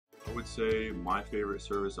I would say my favorite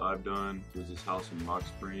service I've done was this house in Rock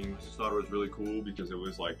Springs. I just thought it was really cool because it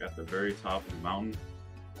was like at the very top of the mountain.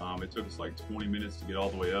 It took us like 20 minutes to get all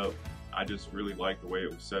the way up. I just really liked the way it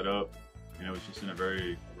was set up, and it was just in a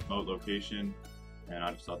very remote location, and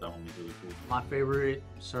I just thought that one was really cool. My favorite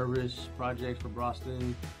service project for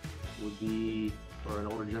Braustin would be for an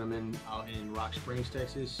older gentleman out in Rock Springs,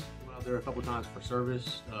 Texas. Went out there a couple times for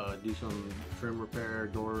service, do some trim repair,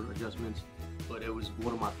 door adjustments. But it was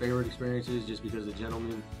one of my favorite experiences just because the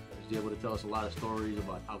gentleman was able to tell us a lot of stories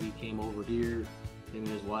about how he came over here, him and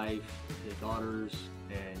his wife, his daughters,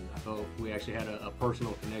 and I felt we actually had a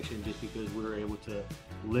personal connection just because we were able to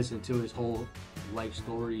listen to his whole life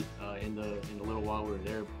story in the little while we were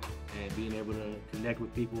there. And being able to connect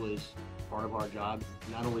with people is part of our job.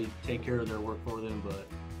 Not only take care of their work for them, but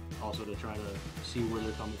also to try to see where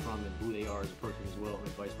they're coming from and who they are as a person as well, and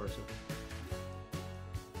vice versa.